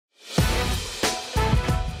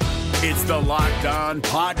It's the Locked On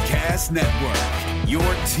Podcast Network, your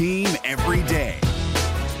team every day.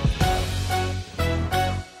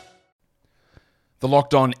 The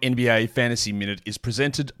Locked On NBA Fantasy Minute is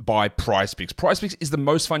presented by PrizePicks. PrizePicks is the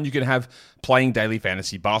most fun you can have playing daily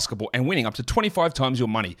fantasy basketball and winning up to 25 times your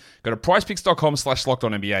money. Go to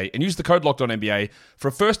prizepicks.com/LockedOnNBA and use the code LockedOnNBA for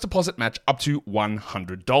a first deposit match up to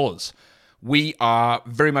 $100. We are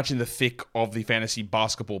very much in the thick of the fantasy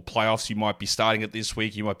basketball playoffs. You might be starting it this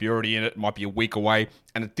week. You might be already in it. It might be a week away.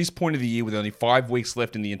 And at this point of the year, with only 5 weeks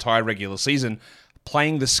left in the entire regular season,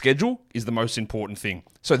 playing the schedule is the most important thing.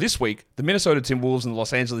 So this week, the Minnesota Timberwolves and the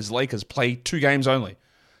Los Angeles Lakers play 2 games only.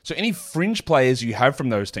 So any fringe players you have from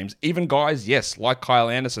those teams, even guys, yes, like Kyle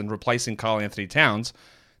Anderson replacing Karl Anthony Towns,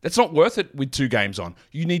 that's not worth it with 2 games on.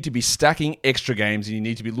 You need to be stacking extra games, and you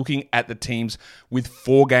need to be looking at the teams with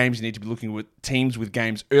 4 games. You need to be looking at teams with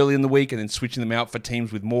games early in the week and then switching them out for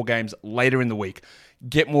teams with more games later in the week.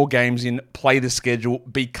 Get more games in, play the schedule,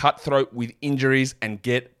 be cutthroat with injuries, and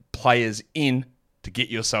get players in to get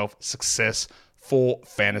yourself success for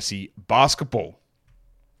fantasy basketball.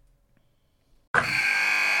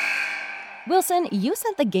 Wilson, you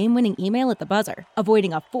sent the game-winning email at the buzzer,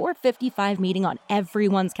 avoiding a 4:55 meeting on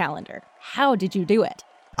everyone's calendar. How did you do it?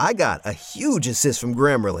 I got a huge assist from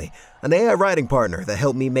Grammarly, an AI writing partner that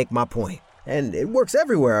helped me make my point. And it works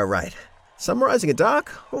everywhere I write. Summarizing a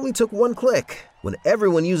doc only took 1 click. When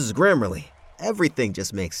everyone uses Grammarly, everything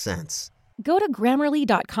just makes sense. Go to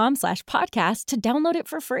Grammarly.com/podcast to download it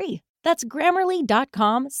for free. That's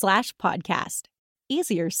Grammarly.com/podcast.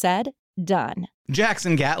 Easier said, done.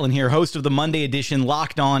 Jackson Gatlin here, host of the Monday edition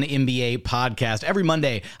Locked On NBA podcast. Every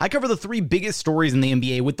Monday, I cover the 3 biggest stories in the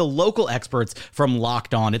NBA with the local experts from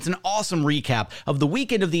Locked On. It's an awesome recap of the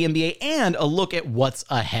weekend of the NBA and a look at what's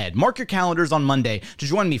ahead. Mark your calendars on Monday to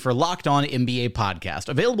join me for Locked On NBA podcast,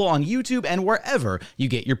 available on YouTube and wherever you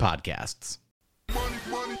get your podcasts.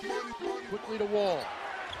 Quickly to Wall.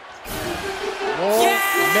 Wall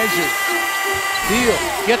measures. Deal.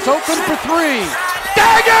 Gets open for 3.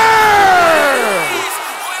 Dagger!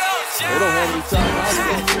 They don't have any time.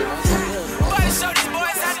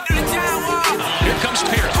 Here comes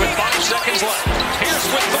Pierce with 5 seconds left. Pierce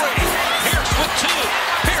with 3. Pierce with 2.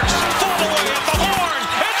 Pierce full away at the horn.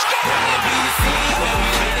 It's gone!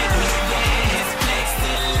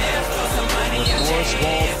 Morris,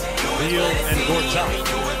 Wall, Beal, and Gortat.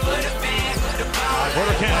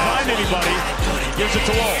 Porter can't find anybody. He gives it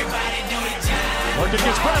to Wall. Working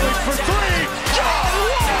against Bradley for 3. John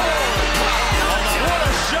Wall! What a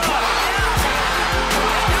shot!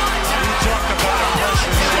 You talk about a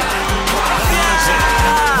pressure shot.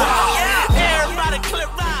 Everybody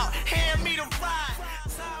clip out. Hand me the ride.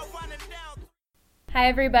 Hi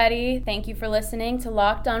everybody, thank you for listening to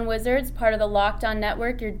Locked On Wizards, part of the Locked On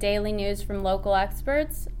Network, your daily news from local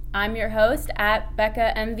experts. I'm your host at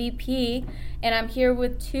Becca MVP, and I'm here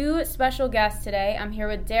with 2 special guests today. I'm here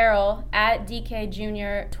with Daryl at DK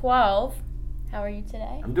Jr. 12. How are you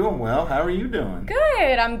today? I'm doing well. How are you doing?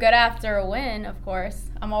 Good. I'm good after a win, of course.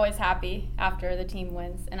 I'm always happy after the team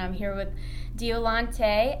wins. And I'm here with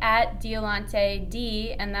Diolante at Diolante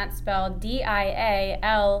D, and that's spelled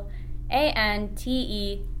D-I-A-L-A-N-T-E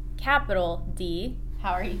capital D.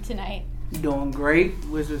 How are you tonight? Doing great.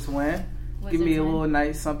 Wizards win. Give me a win. little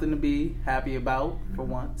nice something to be happy about for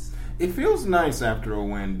once. It feels nice after a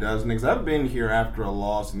win, doesn't it? Because I've been here after a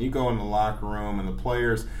loss, and you go in the locker room, and the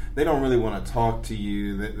players, they don't really want to talk to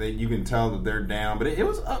you. That you can tell that they're down. But it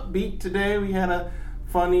was upbeat today. We had a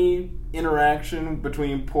funny interaction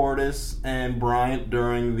between Portis and Bryant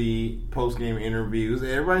during the post-game interviews.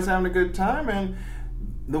 Everybody's having a good time, and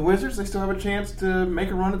the Wizards, they still have a chance to make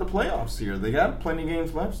a run at the playoffs here. They got plenty of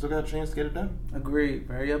games left, still got a chance to get it done. Agreed.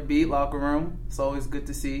 Very upbeat locker room. It's always good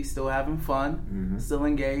to see. Still having fun. Still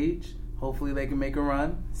engaged. Hopefully they can make a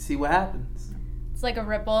run. See what happens. It's like a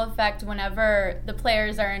ripple effect. Whenever the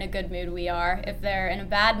players are in a good mood, we are. If they're in a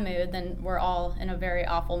bad mood, then we're all in a very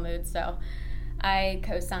awful mood. So I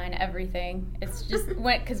co-sign everything. It's just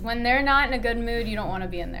because when they're not in a good mood, you don't want to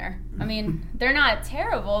be in there. I mean, they're not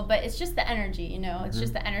terrible, but it's just the energy, you know. It's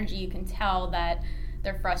just the energy. You can tell that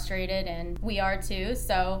they're frustrated, and we are too.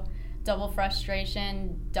 So double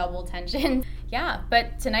frustration, double tension. Yeah,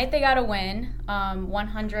 but tonight they got a win,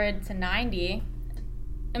 100-90.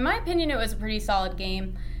 In my opinion, it was a pretty solid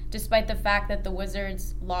game, despite the fact that the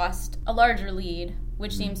Wizards lost a larger lead,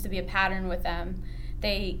 which seems to be a pattern with them.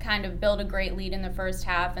 They kind of build a great lead in the first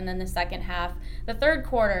half, and then the second half. The third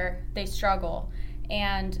quarter, they struggle,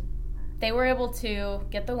 and they were able to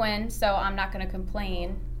get the win, so I'm not going to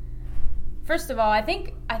complain. First of all, I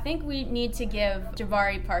think we need to give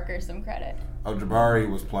Jabari Parker some credit. Jabari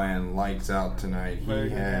was playing lights out tonight. He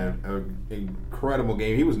had an incredible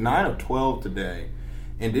game. He was 9 of 12 today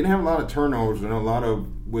and didn't have a lot of turnovers. I know a lot of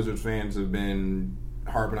Wizards fans have been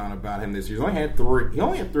harping on about him this year. He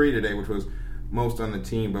only had 3 today, which was most on the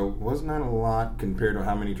team, but was not a lot compared to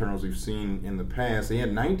how many turnovers we've seen in the past. He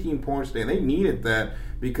had 19 points today, and they needed that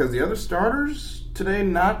because the other starters today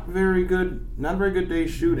not very good day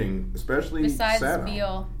shooting, especially besides Sato.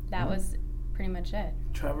 Beal. That was pretty much it.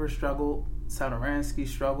 Trevor struggled. Satoransky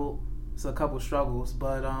struggled. It's a couple struggles,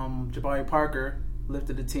 but Jabari Parker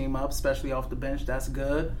lifted the team up, especially off the bench. That's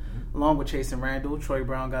good. Along with Chase and Randall, Troy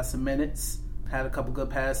Brown got some minutes, had a couple good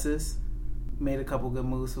passes, made a couple good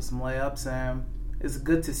moves for some layups, and it's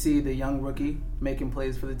good to see the young rookie making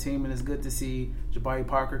plays for the team, and it's good to see Jabari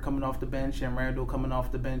Parker coming off the bench and Randall coming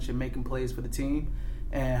off the bench and making plays for the team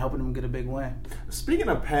and helping them get a big win. Speaking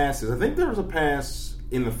of passes, I think there was a pass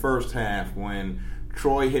in the first half when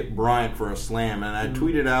Troy hit Bryant for a slam, and I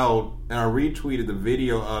tweeted out and I retweeted the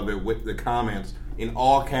video of it with the comments in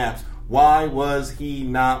all caps. Why was he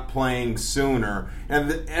not playing sooner?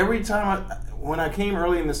 And every time when I came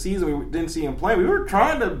early in the season, we didn't see him play. We were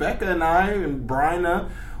trying to, Becca and I and Bryna,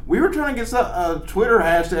 we were trying to get a Twitter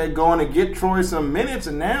hashtag going to get Troy some minutes,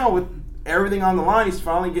 and now with everything on the line, he's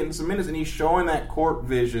finally getting some minutes, and he's showing that court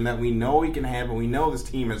vision that we know he can have, and we know this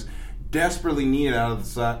team is desperately needed out of the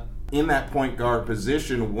side in that point guard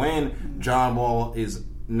position when John Wall is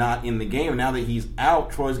not in the game. Now that he's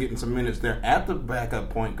out, Troy's getting some minutes there at the backup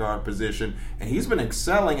point guard position, and he's been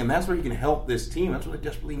excelling, and that's where he can help this team. That's where they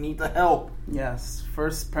desperately need the help. Yes,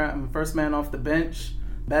 first man off the bench.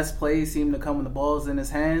 Best plays seem to come when the ball's in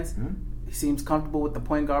his hands. He seems comfortable with the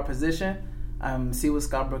point guard position. See what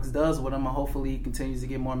Scott Brooks does with him, and hopefully he continues to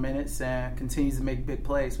get more minutes and continues to make big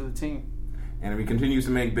plays for the team. And if he continues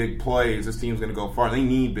to make big plays, this team's going to go far. They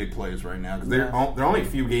need big plays right now because they're only a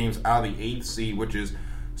few games out of the 8th seed, which is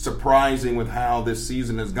surprising with how this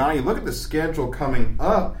season has gone. You look at the schedule coming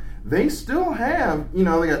up, they still have, they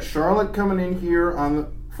got Charlotte coming in here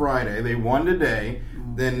on Friday. They won today.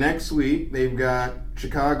 Then next week, they've got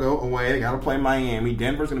Chicago away. They got to play Miami.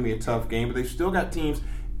 Denver's going to be a tough game, but they've still got teams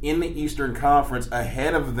in the Eastern Conference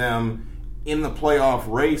ahead of them in the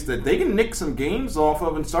playoff race that they can nick some games off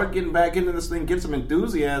of and start getting back into this thing, get some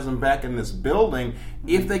enthusiasm back in this building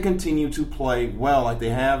if they continue to play well like they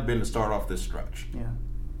have been to start off this stretch. Yeah.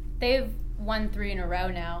 They've won 3 in a row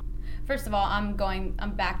now. First of all, I'm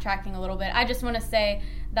backtracking a little bit. I just want to say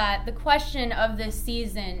that the question of this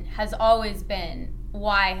season has always been,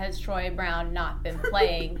 why has Troy Brown not been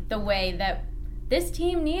playing the way that this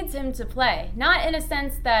team needs him to play? Not in a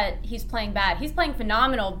sense that he's playing bad. He's playing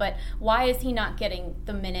phenomenal, but why is he not getting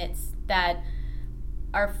the minutes that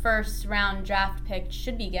our first-round draft pick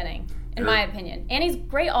should be getting, in my opinion? And he's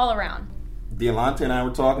great all around. Dealante and I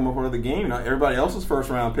were talking before the game. Everybody else's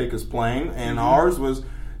first-round pick is playing, and ours was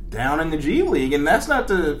down in the G League. And that's not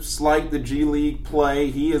to slight the G League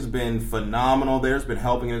play. He has been phenomenal there. He's been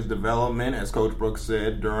helping his development, as Coach Brooks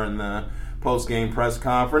said during the post-game press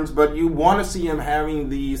conference, but you want to see him having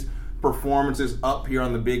these performances up here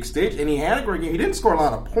on the big stage, and he had a great game. He didn't score a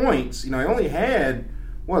lot of points. He only had,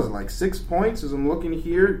 6 points as I'm looking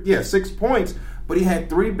here? Yeah, 6 points, but he had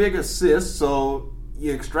 3 big assists, so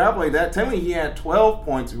you extrapolate that. Technically, he had 12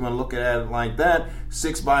 points if you want to look at it like that,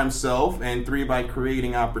 6 by himself and 3 by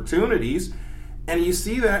creating opportunities. And you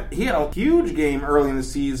see that he had a huge game early in the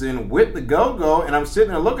season with the go-go, and I'm sitting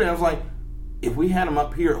there looking at it, I was like, if we had him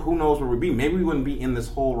up here, who knows where we'd be? Maybe we wouldn't be in this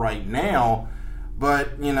hole right now. But,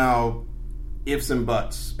 ifs and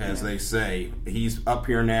buts, as they say. He's up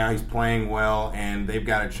here now, he's playing well, and they've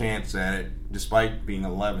got a chance at it, despite being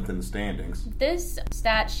 11th in the standings. This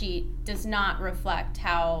stat sheet does not reflect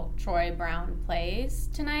how Troy Brown plays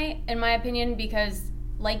tonight, in my opinion, because,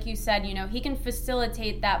 like you said, he can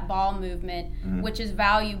facilitate that ball movement, which is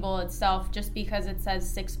valuable itself just because it says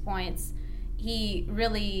 6 points. He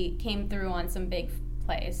really came through on some big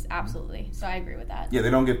plays, absolutely. So I agree with that. Yeah,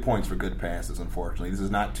 they don't get points for good passes, unfortunately. This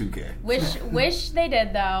is not 2K. Wish they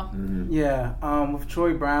did, though. Yeah, with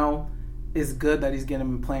Troy Brown, it's good that he's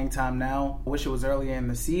getting playing time now. I wish it was earlier in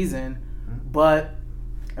the season, but,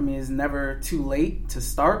 it's never too late to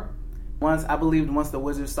start. Once the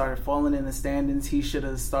Wizards started falling in the standings, he should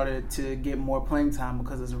have started to get more playing time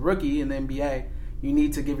because as a rookie in the NBA, you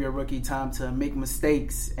need to give your rookie time to make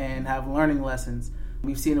mistakes and have learning lessons.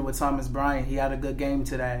 We've seen it with Thomas Bryant. He had a good game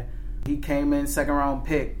today. He came in second-round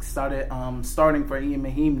pick, starting for Ian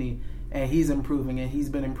Mahinmi, and he's improving, and he's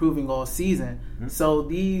been improving all season. So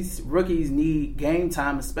these rookies need game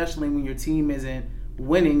time, especially when your team isn't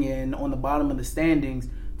winning and on the bottom of the standings,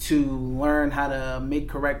 to learn how to make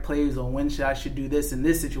correct plays on when I should do this in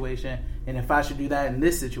this situation and if I should do that in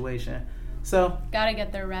this situation. So gotta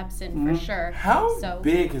get their reps in for sure. How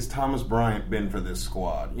big has Thomas Bryant been for this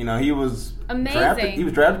squad? You know, he was amazing. He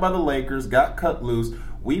was drafted by the Lakers, got cut loose.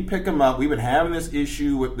 We pick him up. We've been having this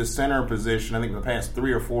issue with the center position, I think, for the past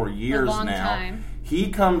 3 or 4 years now. Time. He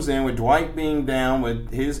comes in with Dwight being down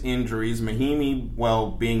with his injuries, Mahimi,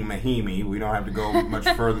 well, being Mahimi. We don't have to go much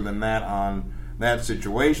further than that on that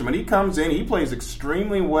situation. But he comes in, he plays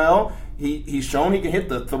extremely well. He's shown he can hit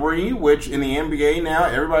the three, which in the NBA now,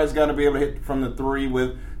 everybody's got to be able to hit from the three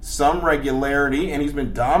with some regularity. And he's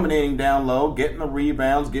been dominating down low, getting the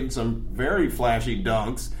rebounds, getting some very flashy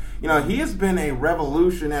dunks. You know, he has been a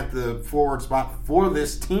revolution at the forward spot for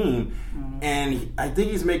this team. And I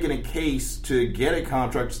think he's making a case to get a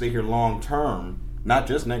contract to stay here long term. Not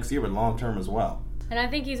just next year, but long term as well. And I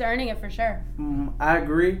think he's earning it for sure. I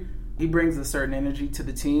agree. He brings a certain energy to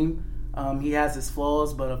the team. He has his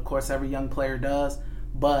flaws, but of course every young player does.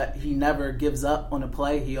 But he never gives up on a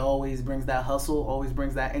play. He always brings that hustle, always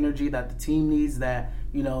brings that energy that the team needs, that,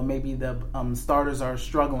 you know, maybe the starters are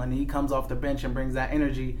struggling. He comes off the bench and brings that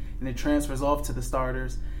energy, and it transfers off to the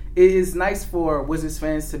starters. It is nice for Wizards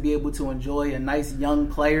fans to be able to enjoy a nice young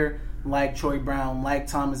player like Troy Brown, like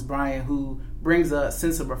Thomas Bryant, who brings a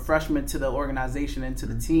sense of refreshment to the organization and to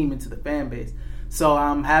the team and to the fan base. So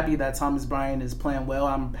I'm happy that Thomas Bryant is playing well.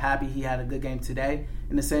 I'm happy he had a good game today.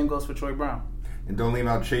 And the same goes for Troy Brown. And don't leave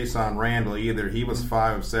out Chason Randall either. He was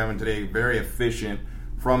 5 of 7 today, very efficient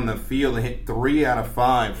from the field and hit 3 out of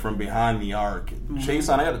 5 from behind the arc.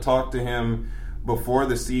 Chason, I had to talk to him before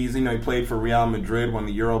the season. You know, he played for Real Madrid, won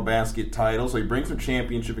the Eurobasket title, so he brings some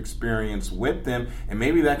championship experience with them, and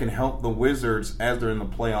maybe that can help the Wizards as they're in the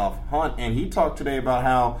playoff hunt. And he talked today about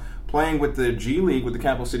how playing with the G League, with the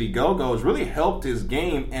Capital City Go-Go's, really helped his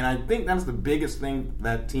game, and I think that's the biggest thing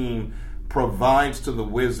that team provides to the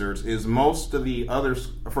Wizards is most of the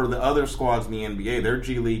others, for the other squads in the NBA, their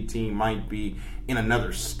G League team might be in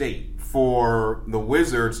another state. For the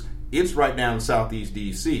Wizards, it's right down in Southeast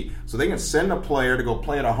DC. So they can send a player to go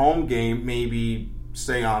play at a home game, maybe,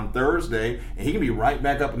 say, on Thursday, and he can be right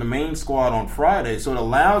back up in the main squad on Friday. So it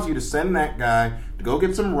allows you to send that guy to go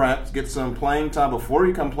get some reps, get some playing time before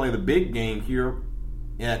you come play the big game here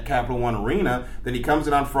at Capital One Arena. Then he comes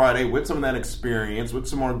in on Friday with some of that experience, with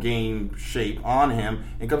some more game shape on him,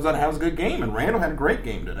 and comes out and has a good game. And Randall had a great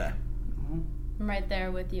game today. I'm right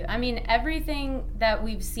there with you. I mean, everything that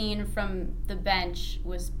we've seen from the bench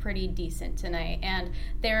was pretty decent tonight, and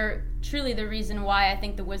they're truly the reason why I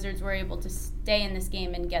think the Wizards were able to stay in this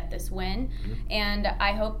game and get this win. And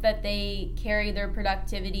I hope that they carry their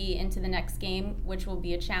productivity into the next game, which will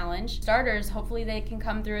be a challenge. Starters, hopefully they can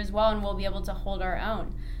come through as well, and we'll be able to hold our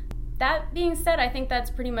own. That being said, I think that's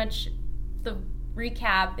pretty much the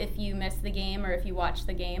recap if you missed the game or if you watched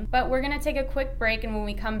the game. But we're going to take a quick break, and when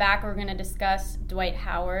we come back, we're going to discuss Dwight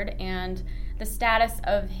Howard and the status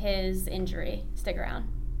of his injury. Stick around.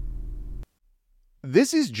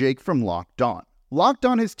 This is Jake from Locked On. Locked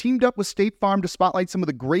On has teamed up with State Farm to spotlight some of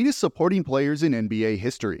the greatest supporting players in NBA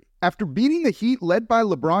history. After beating the Heat led by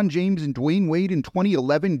LeBron James and Dwayne Wade in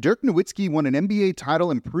 2011, Dirk Nowitzki won an NBA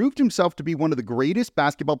title and proved himself to be one of the greatest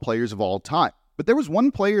basketball players of all time. But there was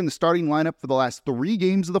one player in the starting lineup for the last 3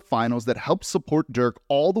 games of the finals that helped support Dirk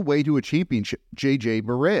all the way to a championship, JJ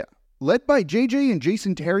Barea. Led by JJ and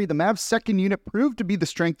Jason Terry, the Mavs' second unit proved to be the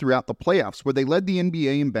strength throughout the playoffs, where they led the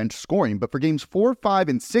NBA in bench scoring. But for games 4, 5,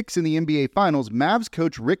 and 6 in the NBA Finals, Mavs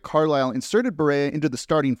coach Rick Carlisle inserted Barea into the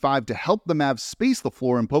starting 5 to help the Mavs space the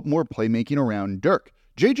floor and put more playmaking around Dirk.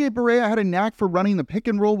 JJ Barea had a knack for running the pick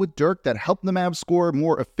and roll with Dirk that helped the Mavs score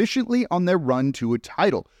more efficiently on their run to a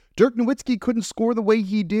title. Dirk Nowitzki couldn't score the way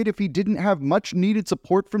he did if he didn't have much needed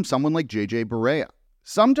support from someone like JJ Barea.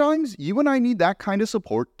 Sometimes you and I need that kind of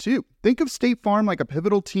support too. Think of State Farm like a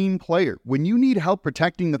pivotal team player. When you need help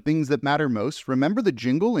protecting the things that matter most, remember the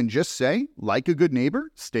jingle and just say, like a good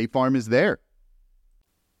neighbor, State Farm is there.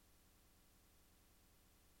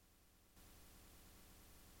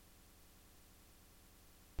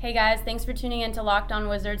 Hey guys, thanks for tuning in to Locked On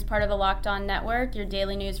Wizards, part of the Locked On Network, your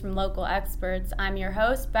daily news from local experts. I'm your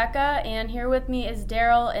host, Becca, and here with me is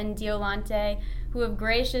Daryl and Diolante, who have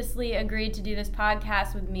graciously agreed to do this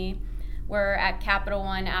podcast with me. We're at Capital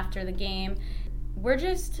One after the game. We're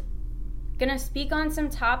just going to speak on some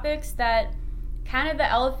topics that kind of the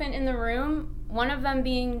elephant in the room, one of them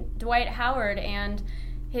being Dwight Howard and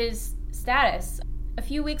his status. A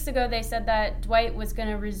few weeks ago, they said that Dwight was going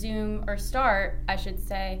to resume, or start, I should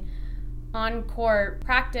say, on-court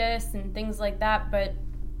practice and things like that, but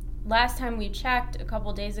last time we checked, a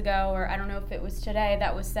couple days ago, or I don't know if it was today,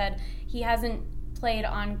 that was said he hasn't played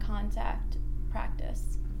on contact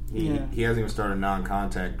practice. He hasn't even started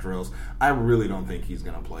non-contact drills. I really don't think he's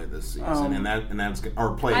going to play this season,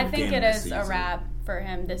 I think it is a wrap for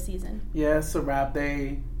him this season. Yeah, it's a wrap.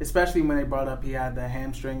 Especially when they brought up he had the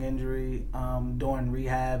hamstring injury during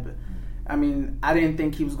rehab. I mean, I didn't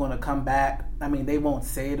think he was going to come back. I mean, they won't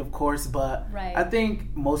say it, of course, but I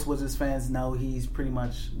think most Wizards fans know he's pretty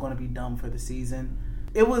much going to be done for the season.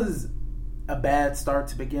 It was a bad start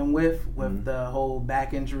to begin with the whole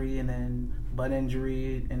back injury and then butt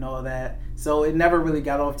injury and all that. So it never really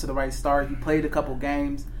got off to the right start. He played a couple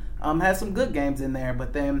games, had some good games in there,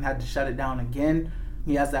 but then had to shut it down again.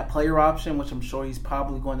 He has that player option, which I'm sure he's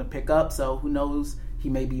probably going to pick up. So who knows? He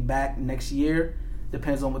may be back next year.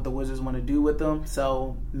 Depends on what the Wizards want to do with him.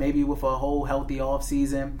 So maybe with a whole healthy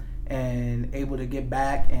offseason and able to get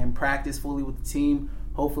back and practice fully with the team,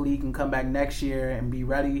 hopefully he can come back next year and be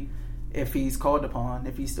ready if he's called upon,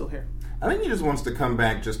 if he's still here. I think he just wants to come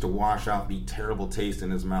back just to wash out the terrible taste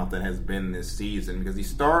in his mouth that has been this season, because he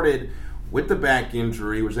started with the back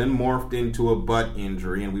injury, which then morphed into a butt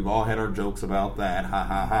injury, and we've all had our jokes about that, ha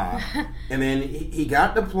ha ha. And then he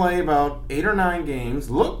got to play about 8 or 9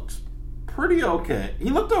 games, looked pretty okay. He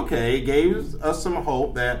looked okay, gave us some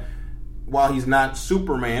hope that while he's not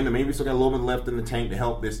Superman, and maybe he's still got a little bit left in the tank to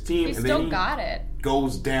help this team. He still got it.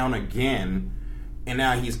 Goes down again. And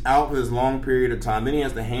now he's out for this long period of time. Then he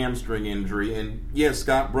has the hamstring injury. And yes,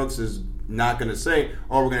 Scott Brooks is not going to say,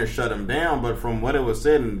 we're going to shut him down. But from what it was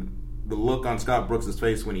said and the look on Scott Brooks'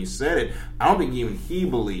 face when he said it, I don't think even he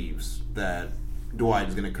believes that Dwight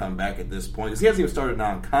is going to come back at this point. Because he hasn't even started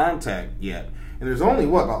non-contact yet. And there's only,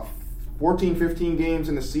 about 14, 15 games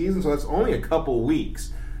in the season? So that's only a couple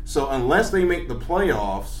weeks. So unless they make the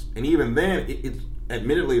playoffs, and even then,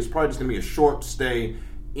 admittedly, it's probably just going to be a short stay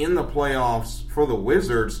in the playoffs for the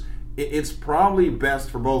Wizards. It's probably best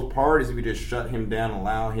for both parties if you just shut him down,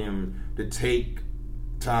 allow him to take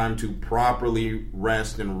time to properly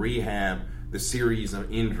rest and rehab the series of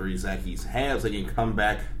injuries that he's had so he can come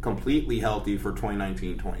back completely healthy for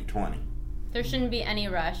 2019-2020. There shouldn't be any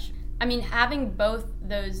rush. I mean, having both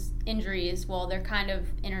those injuries, they're kind of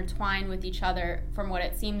intertwined with each other from what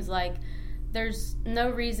it seems like. There's no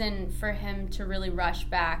reason for him to really rush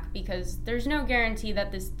back because there's no guarantee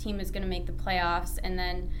that this team is going to make the playoffs. And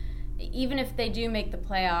then even if they do make the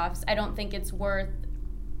playoffs, I don't think it's worth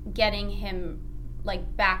getting him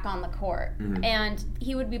back on the court. Mm-hmm. And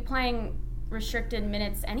he would be playing restricted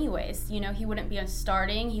minutes anyways. He wouldn't be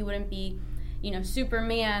starting. He wouldn't be,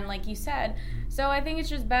 Superman like you said. So I think it's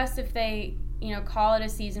just best if they, call it a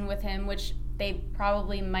season with him, which they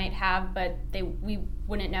probably might have, but we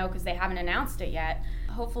wouldn't know because they haven't announced it yet.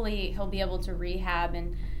 Hopefully he'll be able to rehab.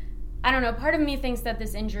 And I don't know, part of me thinks that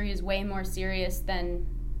this injury is way more serious than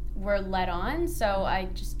we're let on. So I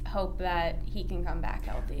just hope that he can come back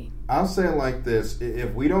healthy. I'll say it like this.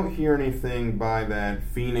 If we don't hear anything by that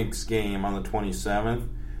Phoenix game on the 27th,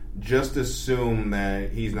 just assume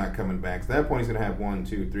that he's not coming back. So at that point, he's going to have 1,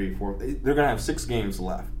 2, 3, 4. They're going to have 6 games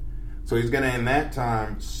left. So he's going to, in that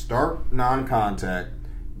time, start non-contact,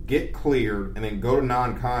 get cleared, and then go to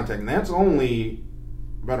non-contact. And that's only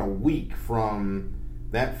about a week from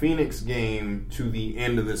that Phoenix game to the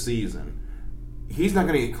end of the season. He's not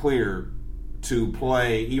going to get cleared to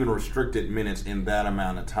play even restricted minutes in that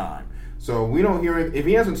amount of time. So we don't hear if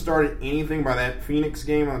he hasn't started anything by that Phoenix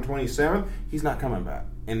game on the 27th, he's not coming back.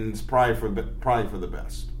 And it's probably for the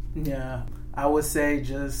best. Yeah. I would say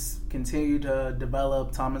just continue to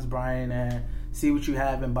develop Thomas Bryant and see what you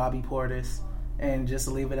have in Bobby Portis and just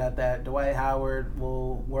leave it at that. Dwight Howard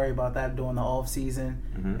will worry about that during the off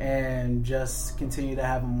season and just continue to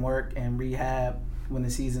have him work and rehab when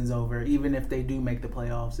the season's over. Even if they do make the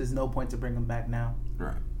playoffs, there's no point to bring him back now.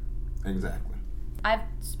 Right. Exactly. I've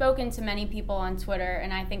spoken to many people on Twitter,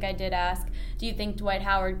 and I think I did ask, do you think Dwight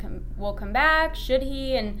Howard will come back? Should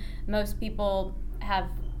he? And most people have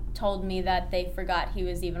told me that they forgot he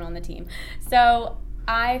was even on the team. So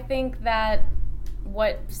I think that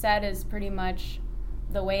what's said is pretty much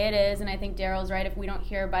the way it is, and I think Daryl's right. If we don't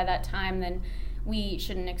hear by that time, then we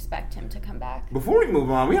shouldn't expect him to come back. Before we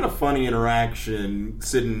move on, we had a funny interaction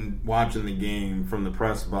sitting watching the game from the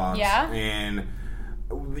press box. Yeah? And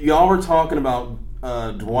y'all were talking about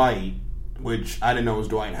Dwight, which I didn't know was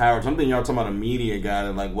Dwight Howard. Something y'all talking about a media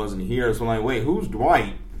guy that wasn't here. So I'm like, wait, who's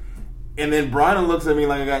Dwight? And then Brian looks at me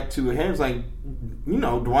like I got 2 heads, like,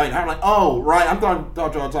 Dwight Howard. I'm like, oh, right. I thought y'all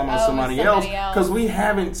were talking about somebody else because we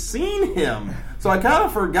haven't seen him. So I kind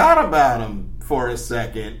of forgot about him for a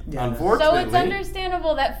second, unfortunately. So it's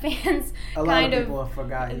understandable that fans kind of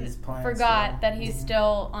forgot he's playing. That he's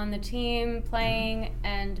still on the team playing,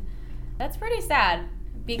 and that's pretty sad.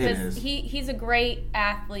 because he's a great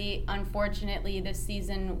athlete. Unfortunately, this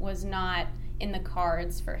season was not in the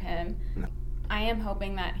cards for him. No. I am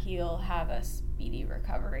hoping that he'll have a speedy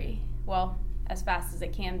recovery. Well, as fast as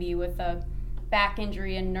it can be with a back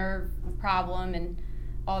injury and nerve problem and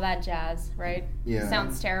all that jazz, right? Yeah.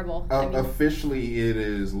 Sounds terrible. Officially, it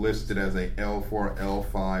is listed as a L4,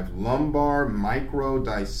 L5 lumbar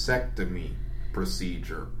microdiscectomy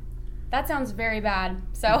procedure. That sounds very bad.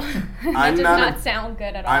 So that does not sound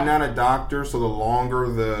good at all. I'm not a doctor, so the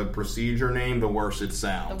longer the procedure name, the worse it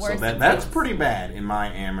sounds. So that's pretty bad in my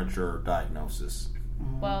amateur diagnosis.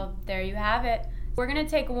 Well, there you have it. We're going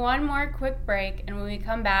to take one more quick break, and when we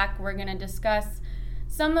come back, we're going to discuss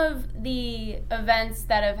some of the events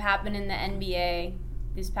that have happened in the NBA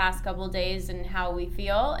these past couple of days and how we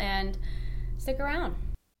feel, and stick around.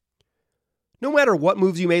 No matter what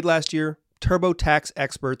moves you made last year, TurboTax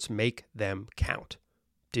experts make them count.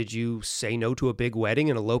 Did you say no to a big wedding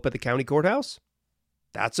and elope at the county courthouse?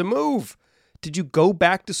 That's a move. Did you go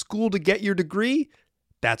back to school to get your degree?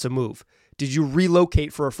 That's a move. Did you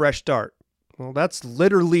relocate for a fresh start? Well, that's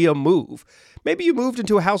literally a move. Maybe you moved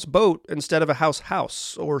into a houseboat instead of a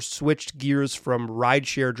house, or switched gears from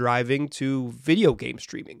rideshare driving to video game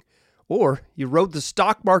streaming. Or you rode the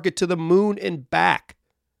stock market to the moon and back.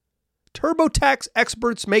 TurboTax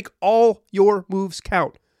experts make all your moves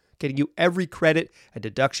count, getting you every credit and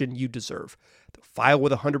deduction you deserve. They'll file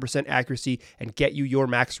with 100% accuracy and get you your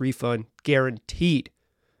max refund guaranteed.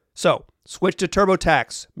 So, switch to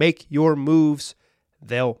TurboTax. Make your moves.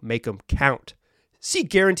 They'll make them count. See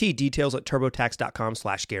guarantee details at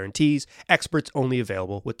turbotax.com/guarantees. Experts only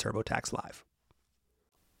available with TurboTax Live.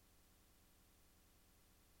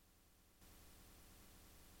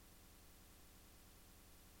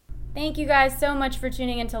 Thank you guys so much for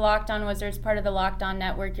tuning into Locked On Wizards, part of the Locked On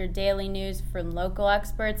Network, your daily news from local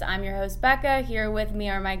experts. I'm your host, Becca. Here with me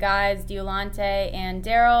are my guys, Diolante and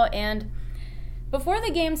Daryl. And before the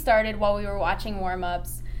game started, while we were watching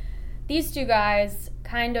warm-ups, these two guys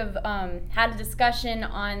kind of had a discussion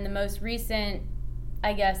on the most recent,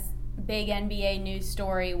 I guess, big NBA news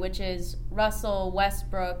story, which is Russell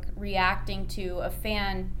Westbrook reacting to a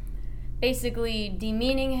fan basically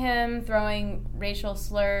demeaning him, throwing racial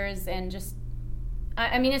slurs, and just,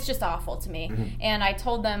 I mean, it's just awful to me. Mm-hmm. And I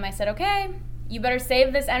told them, I said, okay, you better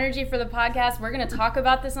save this energy for the podcast. We're going to talk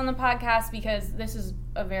about this on the podcast because this is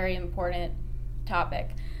a very important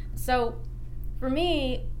topic. So for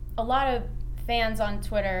me, a lot of fans on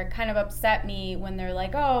Twitter kind of upset me when they're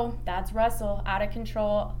like, oh, that's Russell, out of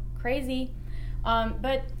control, crazy.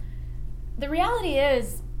 But the reality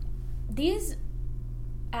is, these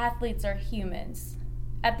athletes are humans.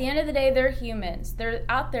 At the end of the day, they're humans. They're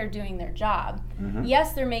out there doing their job. Mm-hmm.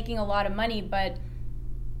 Yes, they're making a lot of money, but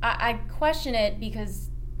I question it because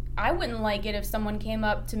I wouldn't like it if someone came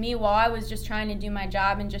up to me while I was just trying to do my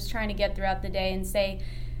job and just trying to get throughout the day and say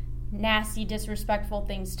nasty, disrespectful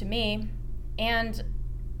things to me. And,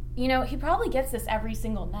 you know, he probably gets this every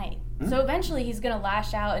single night. Mm-hmm. So eventually he's going to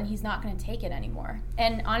lash out and he's not going to take it anymore.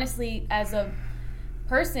 And honestly, as a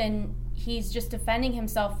person, he's just defending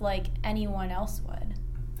himself like anyone else would.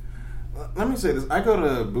 Let me say this. I went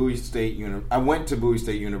to Bowie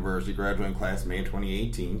State University, graduating class May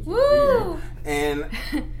 2018. Woo! And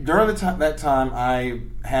during that time, I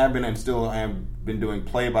have been and still have been doing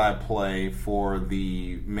play-by-play for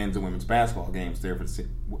the men's and women's basketball games there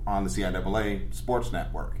on the CIAA Sports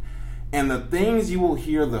Network. And the things you will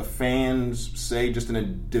hear the fans say just in a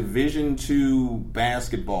Division II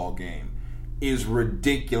basketball game is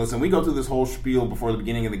ridiculous. And we go through this whole spiel before the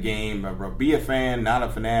beginning of the game. Be a fan, not a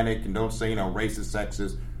fanatic, and don't say, racist,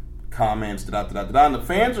 sexist comments, da-da-da-da-da. And the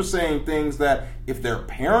fans are saying things that if their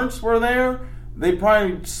parents were there, they'd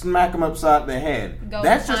probably smack them upside the head.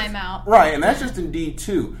 That's timeout. Right, and that's just in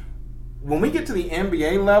D2. When we get to the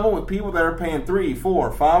NBA level with people that are paying $300,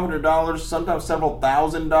 $400, $500, sometimes several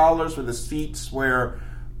 $1,000s for the seats where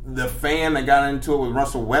the fan that got into it with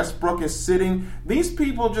Russell Westbrook is sitting, these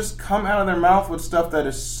people just come out of their mouth with stuff that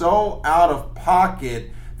is so out of pocket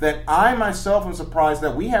that I myself am surprised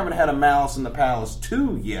that we haven't had a Malice in the Palace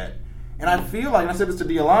 2 yet. And I feel like, and I said this to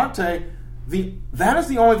Diolante, that is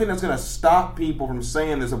the only thing that's going to stop people from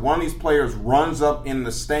saying this. If one of these players runs up in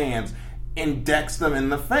the stands and decks them in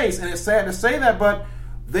the face. And it's sad to say that, but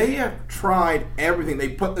they have tried everything. They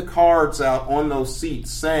put the cards out on those seats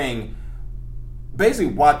saying,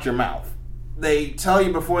 basically, watch your mouth. they tell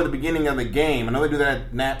you before the beginning of the game. I know they do that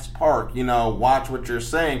at Nats Park, watch what you're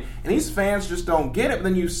saying. And these fans just don't get it. But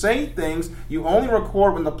then you say things, you only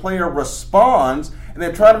record when the player responds, and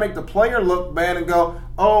they try to make the player look bad and go,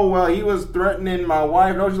 oh, well, he was threatening my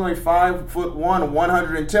wife. No, she's only 5'1",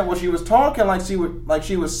 110. Well, she was talking like she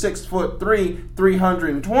was 6'3",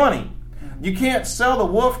 320. You can't sell the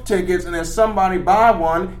wolf tickets and then somebody buy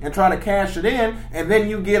one and try to cash it in, and then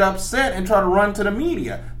you get upset and try to run to the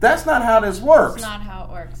media. That's not how this works. It's not how it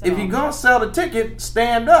works. If you're going to sell the ticket,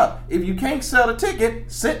 stand up. If you can't sell the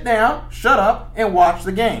ticket, sit down, shut up, and watch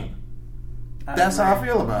the game. That's how I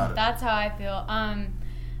feel about it. That's how I feel.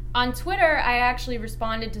 On Twitter, I actually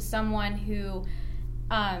responded to someone who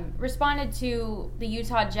responded to the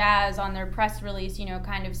Utah Jazz on their press release,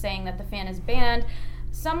 kind of saying that the fan is banned.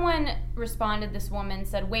 Someone responded, this woman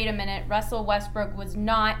said, wait a minute, Russell Westbrook was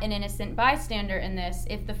not an innocent bystander in this.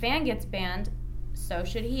 If the fan gets banned, so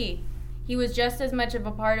should he. He was just as much of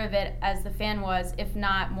a part of it as the fan was, if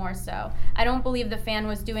not more so. I don't believe the fan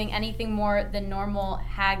was doing anything more than normal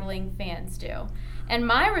haggling fans do. And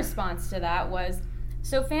my response to that was,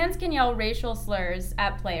 so fans can yell racial slurs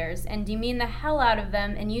at players and demean the hell out of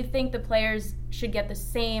them, and you think the players should get the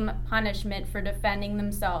same punishment for defending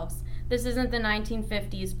themselves. This isn't the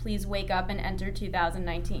 1950s. Please wake up and enter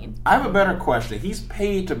 2019. I have a better question. He's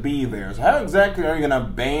paid to be there. So how exactly are you going to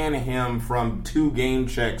ban him from 2 game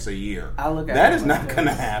checks a year? That is not going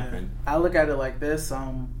to happen. I look at it like this.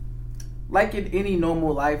 Like in any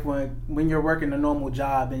normal life, when you're working a normal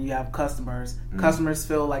job and you have customers, customers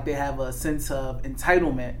feel like they have a sense of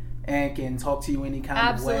entitlement and can talk to you any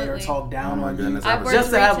kind of way or talk down on you.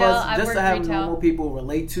 Just to have normal people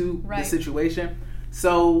relate to the situation.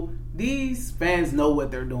 So these fans know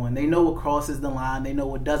what they're doing. They know what crosses the line. They know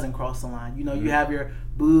what doesn't cross the line. You have your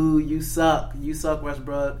boo, you suck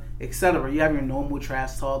Westbrook, etc. You have your normal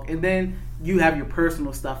trash talk, and then you have your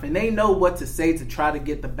personal stuff. And they know what to say to try to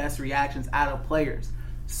get the best reactions out of players.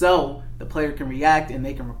 So the player can react and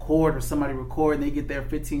they can record, or somebody record, and they get their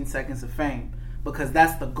 15 seconds of fame. Because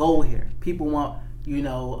that's the goal here. People want,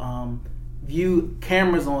 view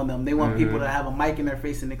cameras on them. They want people to have a mic in their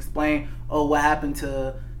face and explain, what happened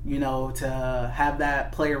to have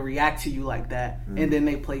that player react to you like that, and then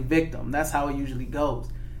they play victim. That's how it usually goes.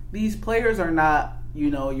 These players are not,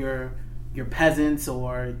 your peasants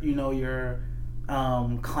or your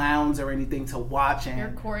clowns or anything to watch and your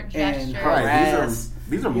court gestures. Right.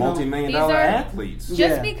 These are multi-million dollar athletes.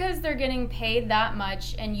 Just because they're getting paid that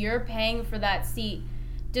much and you're paying for that seat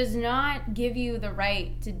does not give you the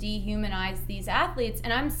right to dehumanize these athletes,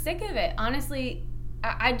 and I'm sick of it. Honestly,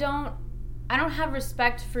 I don't have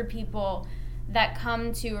respect for people that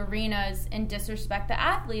come to arenas and disrespect the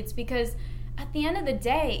athletes, because at the end of the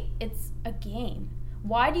day, it's a game.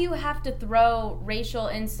 Why do you have to throw racial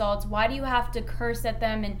insults? Why do you have to curse at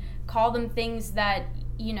them and call them things that,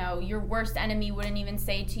 your worst enemy wouldn't even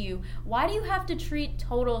say to you? Why do you have to treat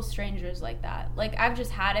total strangers like that? Like, I've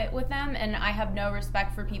just had it with them, and I have no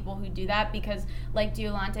respect for people who do that, because, like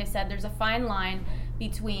Diolante said, there's a fine line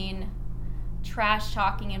between trash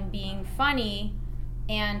talking and being funny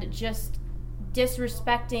and just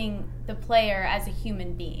disrespecting the player as a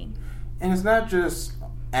human being. And it's not just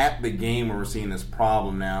at the game where we're seeing this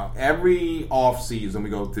problem now. Every offseason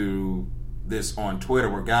we go through this on Twitter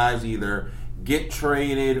where guys either get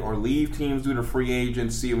traded or leave teams due to free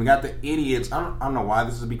agency. We got the idiots. I don't know why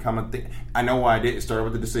this has become a thing. I know why I did. It started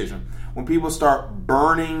with the decision. When people start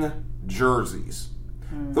burning jerseys.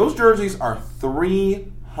 Those jerseys are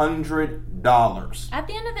 $300. At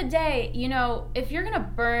the end of the day, if you're going to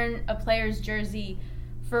burn a player's jersey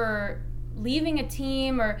for leaving a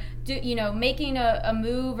team or making a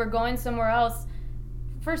move or going somewhere else,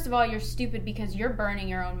 first of all, you're stupid because you're burning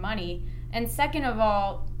your own money. And second of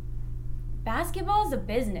all, basketball is a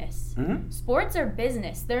business. Sports are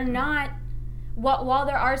business. They're not, while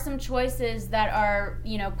there are some choices that are,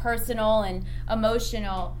 personal and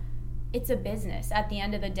emotional, it's a business at the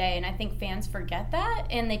end of the day. And I think fans forget that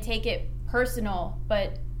and they take it personal,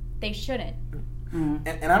 but they shouldn't.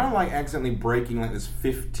 And I don't like accidentally breaking this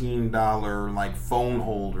 $15 phone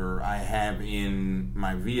holder I have in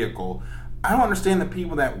my vehicle. I don't understand the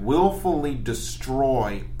people that willfully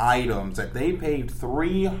destroy items that they paid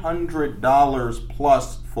 $300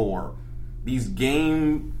 plus for. These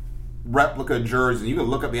game replica jerseys. You can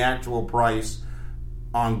look up the actual price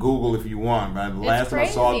on Google if you want. But the last time I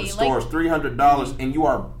saw it at the store is $300, and you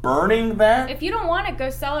are burning that? If you don't want it, go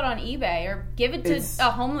sell it on eBay or give it to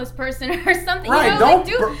a homeless person or something. Right, why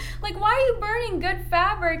are you burning good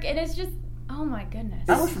fabric? And it's just, oh my goodness.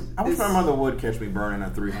 I wish my mother would catch me burning a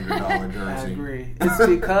 $300 jersey. I agree. It's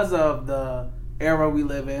because of the era we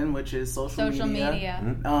live in, which is social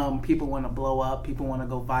media. People want to blow up. People want to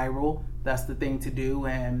go viral. That's the thing to do.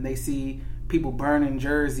 And they see people burning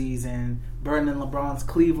jerseys and burning LeBron's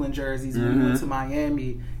Cleveland jerseys when he went to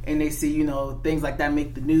Miami. And they see, you know, things like that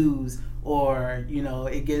make the news. Or, you know,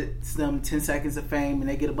 it gets them 10 seconds of fame and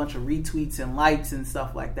they get a bunch of retweets and likes and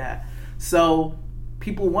stuff like that. So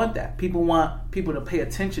people want that. People want people to pay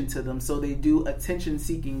attention to them. So they do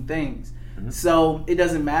attention-seeking things. So it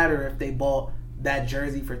doesn't matter if they bought that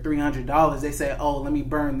jersey for $300. They say, oh, let me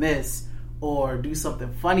burn this or do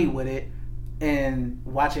something funny with it and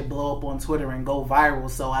watch it blow up on Twitter and go viral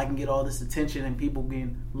so I can get all this attention and people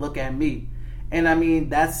can look at me. And I mean,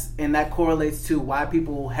 that correlates to why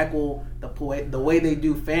people heckle the way they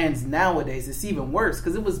do fans nowadays. It's even worse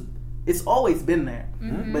because it's always been there.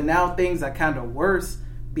 But now things are kind of worse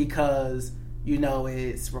because, you know,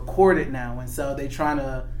 it's recorded now. And so they're trying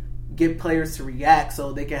to get players to react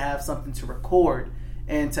so they can have something to record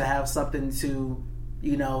and to have something to,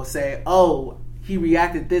 you know, say, oh, he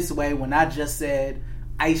reacted this way when I just said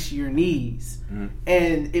ice your knees.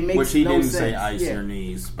 And it makes Which he no didn't sense. say ice your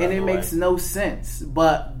knees, and it makes no sense.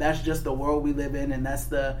 But that's just the world we live in, and that's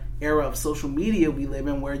the era of social media we live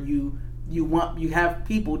in, where you have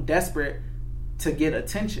people desperate to get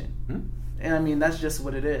attention. And I mean, that's just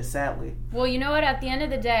what it is, sadly. Well, you know what? At the end of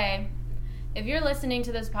the day, if you're listening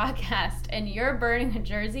to this podcast and you're burning a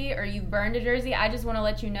jersey or you burned a jersey, I just want to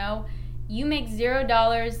let you know you make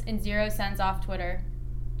 $0.00 off Twitter,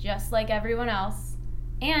 just like everyone else.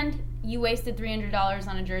 And you wasted $300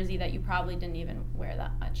 on a jersey that you probably didn't even wear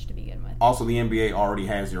that much to begin with. Also, the NBA already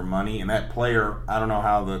has your money, and that player, I don't know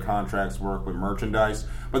how the contracts work with merchandise,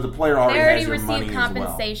 but the player already has your money as well. They already received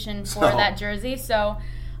compensation for that jersey, so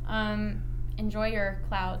enjoy your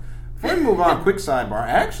clout. Before we move on, quick sidebar.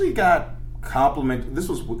 I actually got complimented. This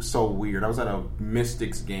was so weird. I was at a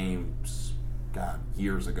Mystics game,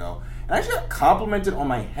 years ago, and I actually got complimented on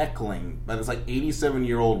my heckling by this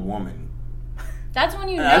 87-year-old woman. That's when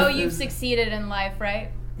you know you've succeeded in life,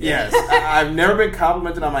 right? Yes. I've never been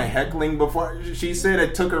complimented on my heckling before. She said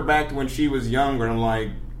it took her back to when she was younger, and I'm like,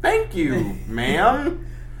 thank you, ma'am.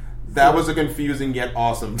 That was a confusing yet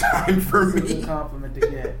awesome time for me. It's a compliment to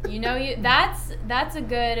get. You know, that's a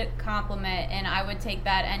good compliment, and I would take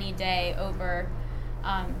that any day over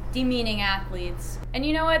demeaning athletes. And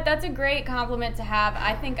you know what? That's a great compliment to have.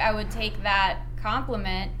 I think I would take that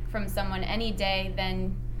compliment from someone any day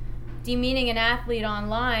than demeaning an athlete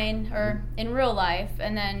online or in real life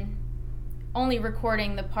and then only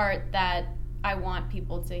recording the part that I want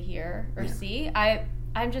people to hear or see.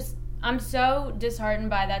 I'm so disheartened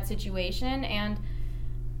by that situation, and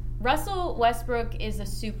Russell Westbrook is a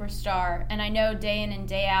superstar, and I know day in and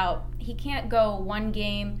day out he can't go 1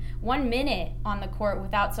 minute on the court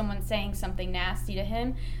without someone saying something nasty to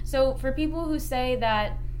him. So for people who say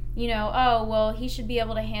that, you know, oh, well, he should be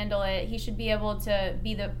able to handle it, he should be able to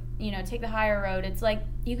be the, you know, take the higher road. It's like,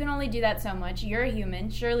 you can only do that so much. You're a human.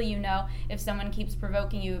 Surely you know if someone keeps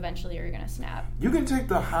provoking you, eventually you're going to snap. You can take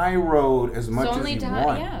the high road as much as you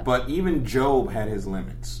want, but even Job had his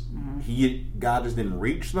limits. God just didn't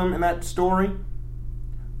reach them in that story,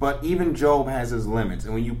 but even Job has his limits.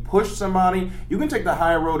 And when you push somebody, you can take the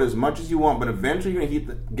high road as much as you want, but eventually you're going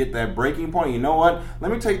to get that breaking point. You know what?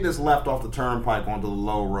 Let me take this left off the turnpike onto the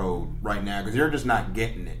low road right now because you're just not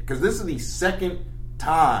getting it. Because this is the second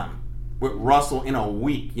time with Russell in a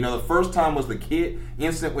week. You know, the first time was the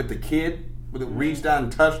incident with the kid that reached out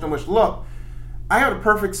and touched him, which, look, I have a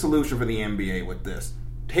perfect solution for the NBA with this.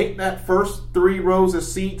 Take that first 3 rows of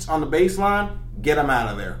seats on the baseline, get them out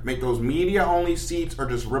of there. Make those media-only seats or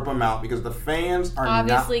just rip them out because the fans are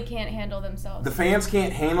obviously can't handle themselves. The fans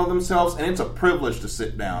can't handle themselves, and it's a privilege to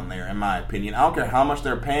sit down there, in my opinion. I don't care how much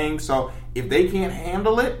they're paying, so if they can't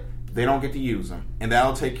handle it, they don't get to use them. And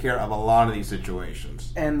that'll take care of a lot of these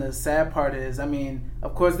situations. And the sad part is, I mean,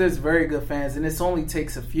 of course, there's very good fans, and this only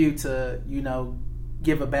takes a few to, you know,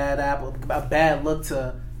 give a bad look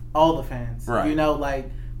to all the fans. Right. You know, like,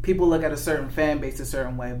 people look at a certain fan base a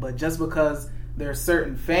certain way, but just because there are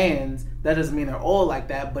certain fans, that doesn't mean they're all like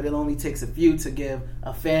that, but it only takes a few to give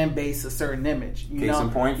a fan base a certain image. Case in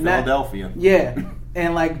point, Philadelphia. Yeah.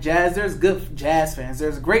 And like Jazz, there's good Jazz fans.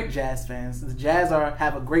 There's great Jazz fans. The Jazz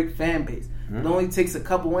have a great fan base. It only takes a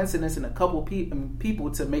couple incidents and a couple people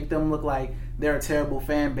to make them look like they're a terrible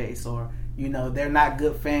fan base, or, you know, they're not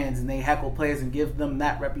good fans and they heckle players and give them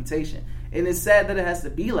that reputation. And it's sad that it has to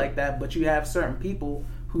be like that, but you have certain people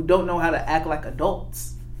who don't know how to act like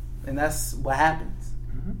adults, and that's what happens.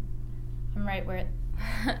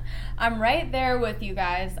 I'm right there with you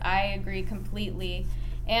guys. I agree completely.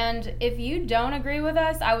 And if you don't agree with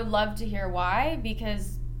us, I would love to hear why,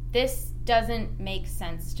 because this doesn't make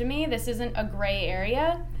sense to me. This isn't a gray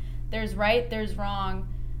area. There's right, there's wrong,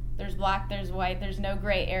 there's black, there's white. There's no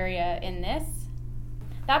gray area in this.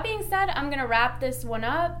 That being said, I'm going to wrap this one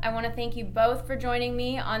up. I want to thank you both for joining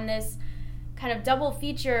me on this kind of double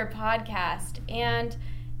feature podcast. And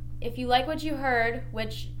if you like what you heard,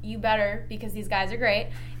 which you better because these guys are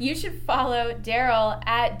great, you should follow Daryl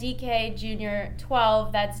at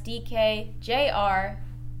DKJr12. That's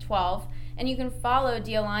DKJR12. And you can follow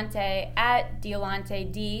Dialante at Dialante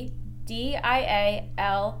D,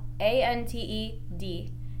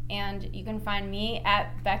 DIALANTED. And you can find me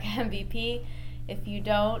at Becca MVP. If you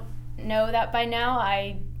don't know that by now,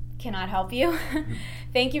 I cannot help you.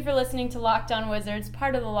 Thank you for listening to Locked On Wizards,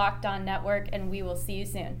 part of the Locked On Network, and we will see you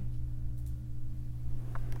soon.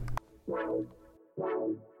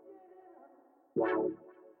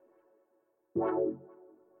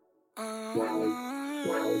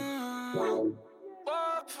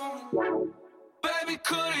 Baby,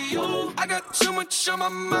 could you? I got too much on my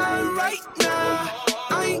mind right now.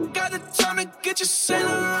 I ain't got the time to get you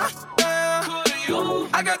sailing right now.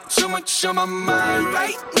 I got too much on my mind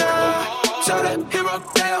right now. Tell that hero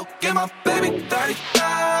down, get my baby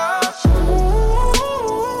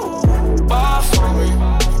 30,000. Bar for me.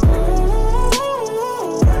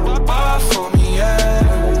 Bar for me, yeah.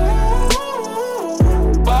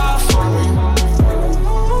 Bar for me.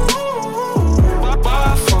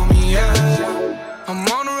 Bar for me, yeah. I'm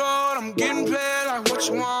on the road, I'm getting paid like what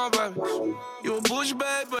you want, baby. You a bush,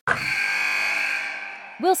 baby.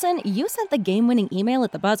 Wilson, you sent the game-winning email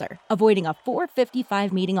at the buzzer, avoiding a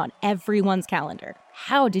 4:55 meeting on everyone's calendar.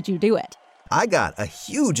 How did you do it? I got a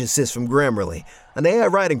huge assist from Grammarly, an AI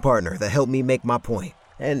writing partner that helped me make my point.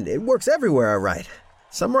 And it works everywhere I write.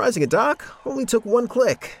 Summarizing a doc only took one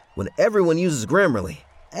click. When everyone uses Grammarly,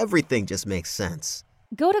 everything just makes sense.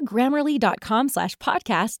 Go to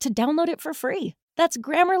Grammarly.com/podcast to download it for free. That's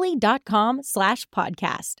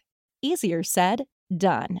Grammarly.com/podcast. Easier said,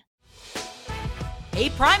 done. Hey,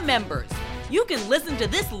 Prime members, you can listen to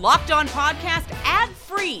this Locked On podcast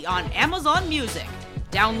ad-free on Amazon Music.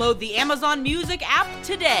 Download the Amazon Music app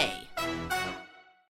today.